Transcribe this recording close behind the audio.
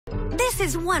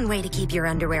This is one way to keep your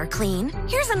underwear clean.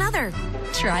 Here's another.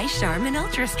 Try Charmin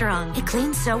Ultra Strong. It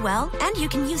cleans so well, and you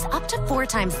can use up to 4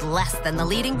 times less than the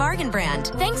leading bargain brand.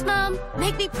 Thanks, Mom.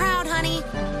 Make me proud, honey.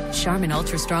 Charmin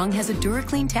Ultra Strong has a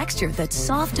DuraClean texture that's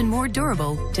soft and more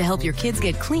durable to help your kids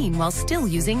get clean while still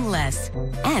using less.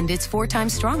 And it's 4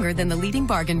 times stronger than the leading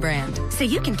bargain brand. So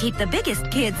you can keep the biggest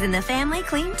kids in the family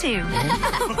clean, too.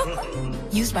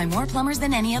 Used by more plumbers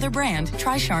than any other brand.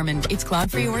 Try Charmin. It's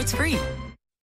cloud-free or it's free.